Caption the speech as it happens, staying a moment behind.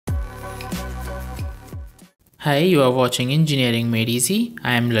Hi, you are watching Engineering Made Easy.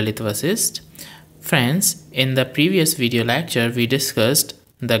 I am Lalit Vasist. Friends, in the previous video lecture, we discussed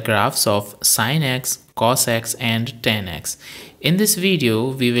the graphs of sin x, cos x and tan x. In this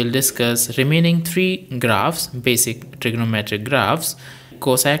video, we will discuss remaining three graphs, basic trigonometric graphs,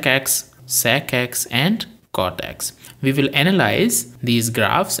 cosec x, sec x and cot x. We will analyze these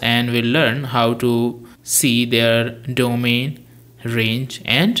graphs and we'll learn how to see their domain, range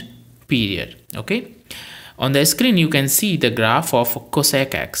and period. Okay. On the screen, you can see the graph of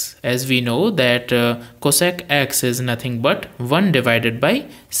cosec x. As we know that cosec x is nothing but 1 divided by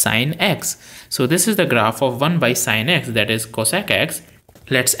sin x. So this is the graph of 1 by sin x, that is cosec x.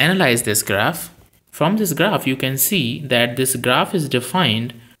 Let's analyze this graph. From this graph, you can see that this graph is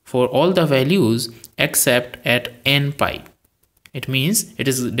defined for all the values except at n pi. It means it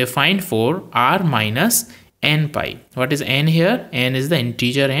is defined for r minus n pi. What is n here? N is the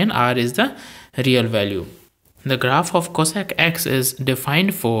integer and r is the real value. The graph of cosec x is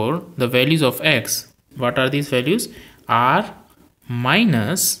defined for the values of x. What are these values? R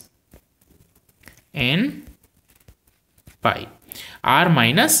minus n pi. R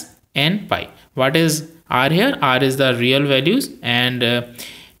minus n pi. What is r here? R is the real values and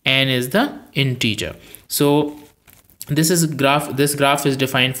n is the integer. So this graph is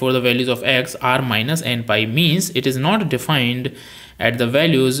defined for the values of x. R minus n pi means it is not defined at the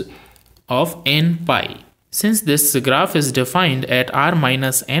values of n pi. Since this graph is defined at r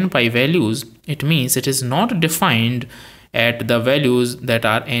minus n pi values, it means it is not defined at the values that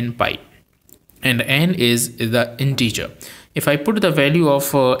are n pi, and n is the integer. If I put the value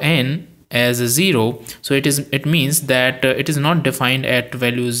of n as 0, so it means that it is not defined at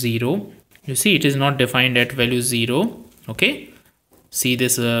value 0. You see, it is not defined at value 0. Okay, see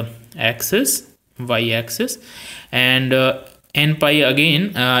this axis, y-axis, and n pi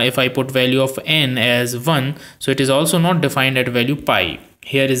again, if I put value of n as 1, so it is also not defined at value pi.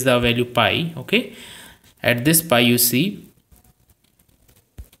 Here is the value pi. Okay, at this pi, you see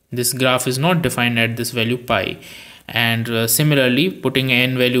this graph is not defined at this value pi, and similarly putting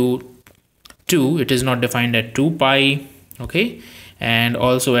n value 2, it is not defined at 2 pi. Okay, and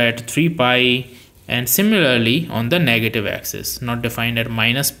also at 3 pi, and similarly on the negative axis, not defined at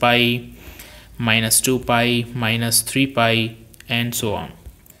minus pi, minus 2 pi, minus 3 pi, and so on.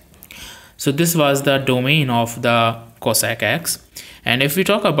 So this was the domain of the cosec x. And if we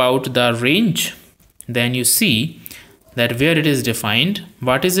talk about the range, then you see that where it is defined,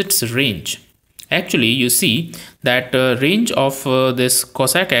 what is its range? Actually, you see that range of this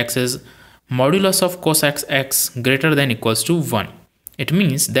cosec x is modulus of cosec x greater than equals to 1. It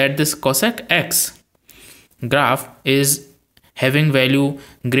means that this cosec x graph is having value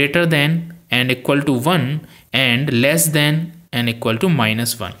greater than and equal to 1 and less than and equal to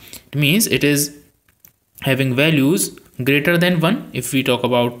minus 1. It means it is having values greater than 1. If we talk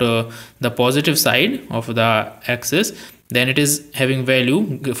about the positive side of the axis, then it is having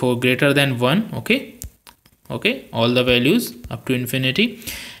value for greater than 1. Okay, all the values up to infinity.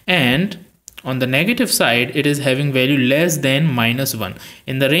 And on the negative side, it is having value less than minus 1.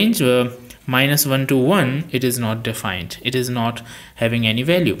 In the range minus 1 to 1, it is not defined. It is not having any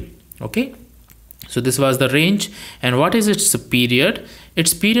value. Okay, so this was the range. And what is its period?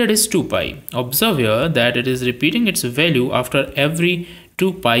 Its period is 2 pi. Observe here that it is repeating its value after every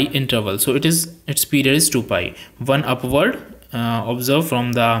 2 pi interval. So its period is 2 pi. One upward, observe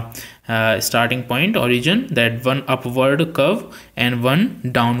from the starting point origin, that one upward curve and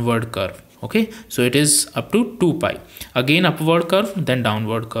one downward curve. Okay, so it is up to 2 pi. Again upward curve, then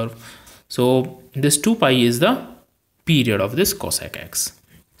downward curve. So this 2 pi is the period of this cosec x.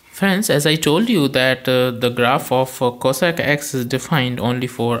 Friends, as I told you that the graph of cosec x is defined only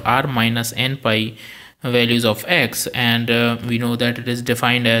for r minus n pi values of x, and we know that it is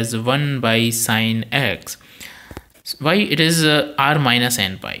defined as 1 by sin x. Why it is r minus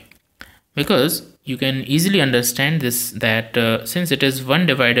n pi? Because you can easily understand this, that since it is 1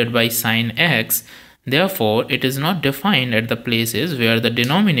 divided by sin x, therefore it is not defined at the places where the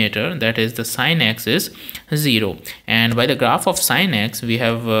denominator, that is the sin x, is 0. And by the graph of sin x, we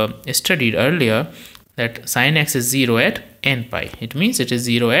have studied earlier that sin x is 0 at n pi. It means it is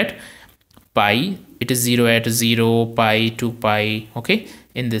 0 at pi. It is 0 at 0, pi, 2 pi. Okay,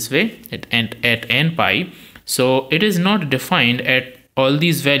 in this way at n pi. So it is not defined at all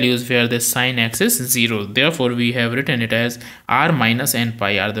these values where the sin x is 0. Therefore, we have written it as r minus n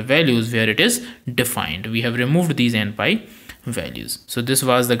pi are the values where it is defined. We have removed these n pi values. So this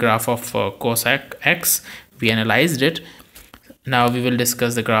was the graph of cosec x. We analyzed it. Now we will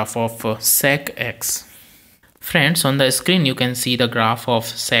discuss the graph of sec x. Friends, on the screen you can see the graph of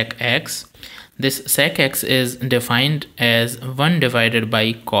sec x. this sec x is defined as 1 divided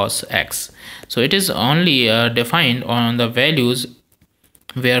by cos x. So it is only defined on the values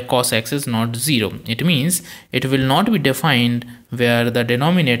where cos x is not 0. It means it will not be defined where the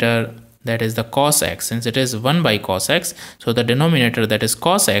denominator, that is the cos x, since it is 1 by cos x, so the denominator, that is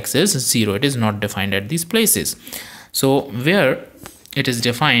cos x, is 0. It is not defined at these places. So where it is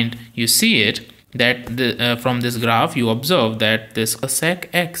defined, you see it that from this graph you observe that this sec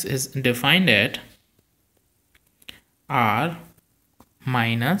x is defined at r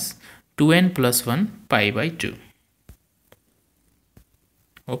minus 2n plus 1 pi by 2.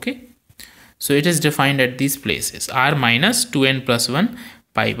 Okay, so it is defined at these places, r minus 2n plus 1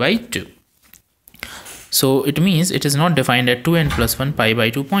 pi by 2. So it means it is not defined at 2n plus 1 pi by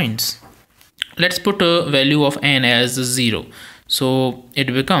 2 points. Let's put a value of n as 0. So it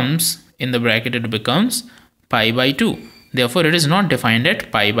becomes, in the bracket it becomes pi by 2. Therefore it is not defined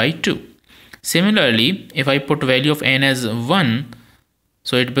at pi by 2. Similarly, if I put value of n as 1,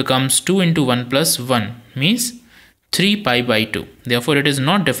 so it becomes 2 into 1 plus 1, means 3 pi by 2. Therefore it is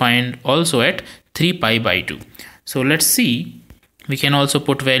not defined also at 3 pi by 2. So let's see, we can also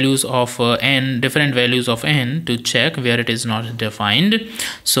put values of n, different values of n, to check where it is not defined.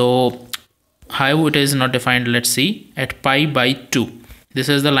 So how it is not defined, let's see, at pi by 2. This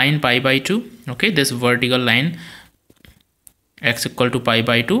is the line pi by 2. Okay, this vertical line x equal to pi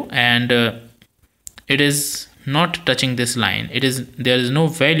by 2, and it is not touching this line. There is no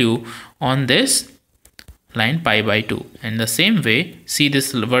value on this line pi by 2. In the same way, see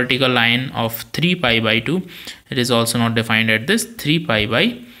this vertical line of 3 pi by 2, it is also not defined at this 3 pi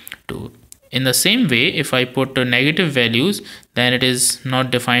by 2. In the same way, if I put negative values, then it is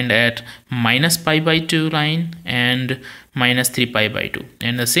not defined at minus pi by 2 line and minus 3 pi by 2.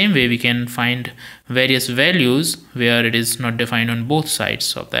 In the same way, we can find various values where it is not defined on both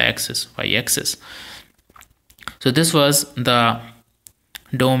sides of the axis, y-axis. So this was the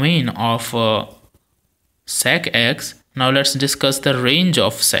domain of sec x. Now let's discuss the range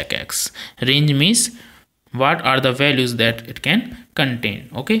of sec x. Range means what are the values that it can contain.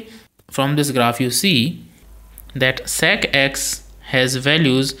 Okay, from this graph you see that sec x has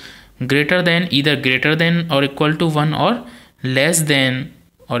values greater than, either greater than or equal to 1 or less than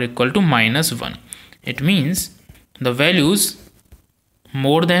or equal to minus 1. It means the values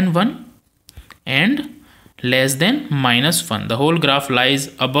more than 1 and less than minus 1. The whole graph lies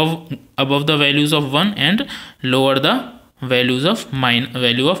above the values of 1 and lower the values of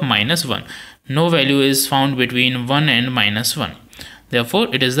value of minus 1. No value is found between 1 and minus 1.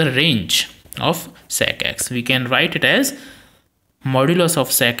 Therefore it is the range of sec x. We can write it as modulus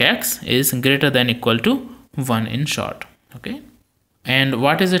of sec x is greater than equal to 1 in short. Okay, and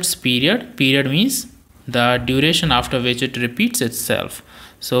what is its period? Period means the duration after which it repeats itself.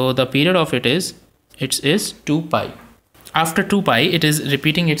 So the period of it is 2 pi. After 2 pi it is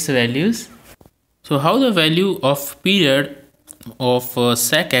repeating its values. So how the value of period of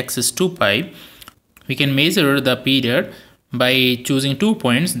sec x is 2 pi, we can measure the period by choosing 2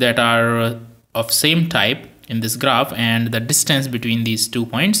 points that are of same type in this graph and the distance between these 2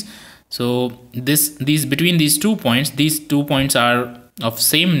 points. So between these 2 points are of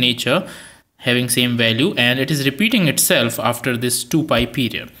same nature, having same value, and it is repeating itself after this 2 pi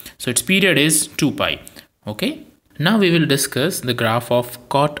period. So its period is 2 pi. Okay, now we will discuss the graph of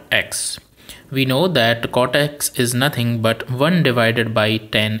cot x. We know that cot x is nothing but 1 divided by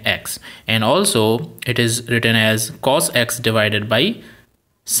tan x, and also it is written as cos x divided by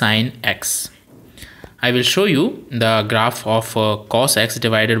sin x. I will show you the graph of cos x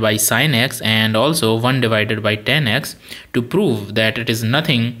divided by sin x and also 1 divided by tan x to prove that it is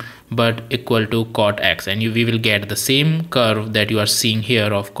nothing but equal to cot x, and we will get the same curve that you are seeing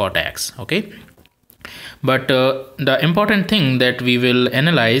here of cot x. Okay, but the important thing that we will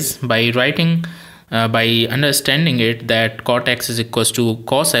analyze by writing by understanding it that cot x is equals to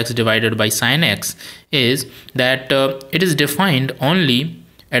cos x divided by sin x is that it is defined only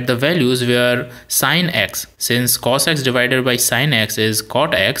at the values where sin x, since cos x divided by sin x is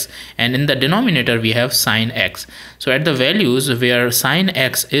cot x, and in the denominator we have sin x. So at the values where sin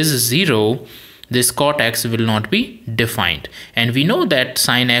x is 0, this cot x will not be defined, and we know that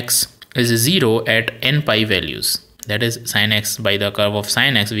sin x is 0 at n pi values. That is sin x, by the curve of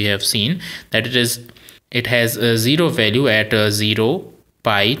sin x we have seen that it has a 0 value at 0,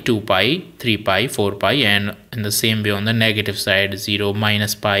 pi, 2 pi, 3 pi, 4 pi, and in the same way on the negative side 0,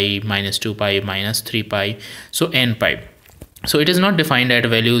 minus pi, minus 2 pi, minus 3 pi, so n pi. So it is not defined at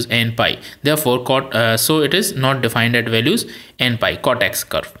values n pi. Therefore so it is not defined at values n pi, cot x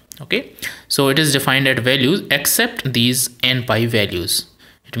curve. Okay, so it is defined at values except these n pi values.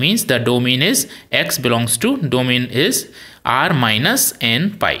 It means the domain is x belongs to domain is r minus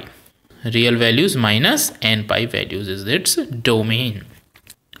n pi. Real values minus n pi values is its domain.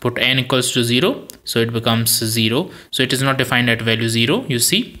 Put n equals to 0, so it becomes 0. So it is not defined at value 0. You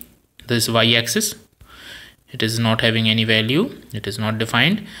see this y-axis, it is not having any value, it is not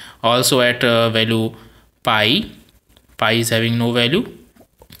defined. Also at value pi is having no value.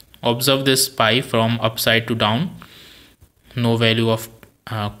 Observe this pi from upside to down, no value of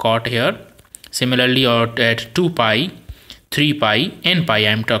cot here. Similarly at 2 pi, 3 pi, n pi I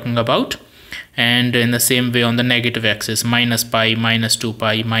am talking about. And in the same way on the negative axis, minus pi, minus 2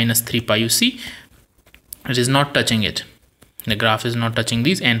 pi, minus 3 pi, you see it is not touching it. The graph is not touching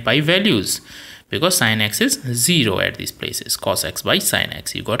these n pi values because sin x is 0 at these places. Cos x by sin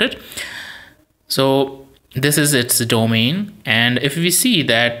x, you got it? So this is its domain. And if we see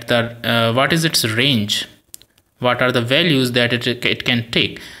that the what is its range, what are the values that it can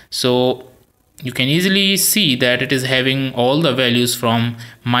take, so you can easily see that it is having all the values from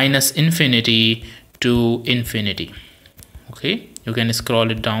minus infinity to infinity. Okay, you can scroll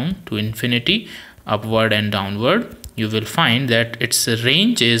it down to infinity, upward and downward. You will find that its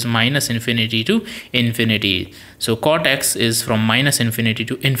range is minus infinity to infinity. So cot x is from minus infinity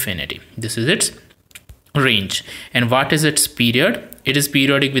to infinity. This is its range. And what is its period? It is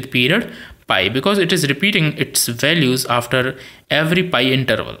periodic with period pi, because it is repeating its values after every pi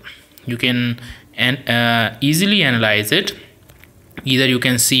interval. You can easily analyze it. Either you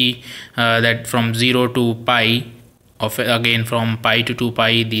can see that from 0 to pi, of again from pi to 2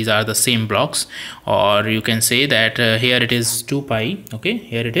 pi, these are the same blocks, or you can say that here it is 2 pi. Okay,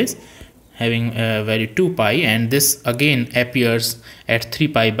 here it is having value 2 pi, and this again appears at 3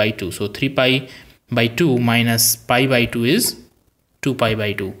 pi by 2. So 3 pi by 2 minus pi by 2 is 2 pi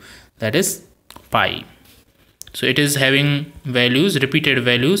by 2, that is pi. So it is having values, repeated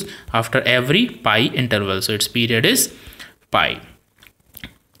values after every pi interval. So its period is pi.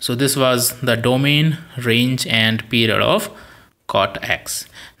 So this was the domain, range and period of cot x.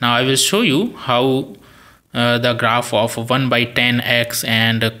 Now I will show you how the graph of 1 by tan x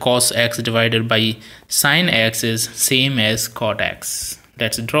and cos x divided by sin x is same as cot x.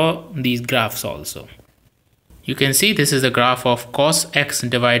 Let's draw these graphs also. You can see this is the graph of cos x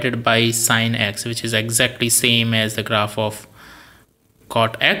divided by sin x, which is exactly same as the graph of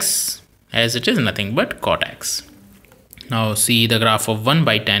cot x, as it is nothing but cot x. Now see the graph of 1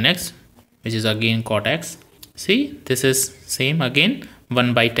 by tan x, which is again cot x. See, this is same again.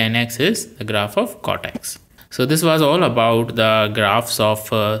 1 by tan x is the graph of cot x. So this was all about the graphs of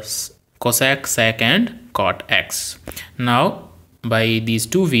cosec, sec and cot x. Now by these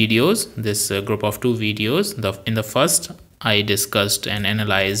two videos, this group of two videos, in the first I discussed and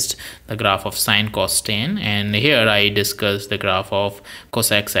analyzed the graph of sin, cos, tan, and here I discussed the graph of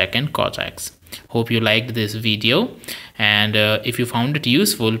cosec, sec and cot x. Hope you liked this video, and if you found it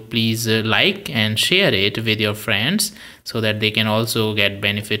useful, please like and share it with your friends so that they can also get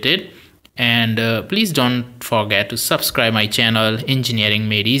benefited. And please don't forget to subscribe my channel Engineering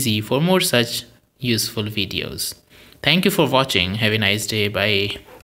Made Easy for more such useful videos. Thank you for watching. Have a nice day. Bye.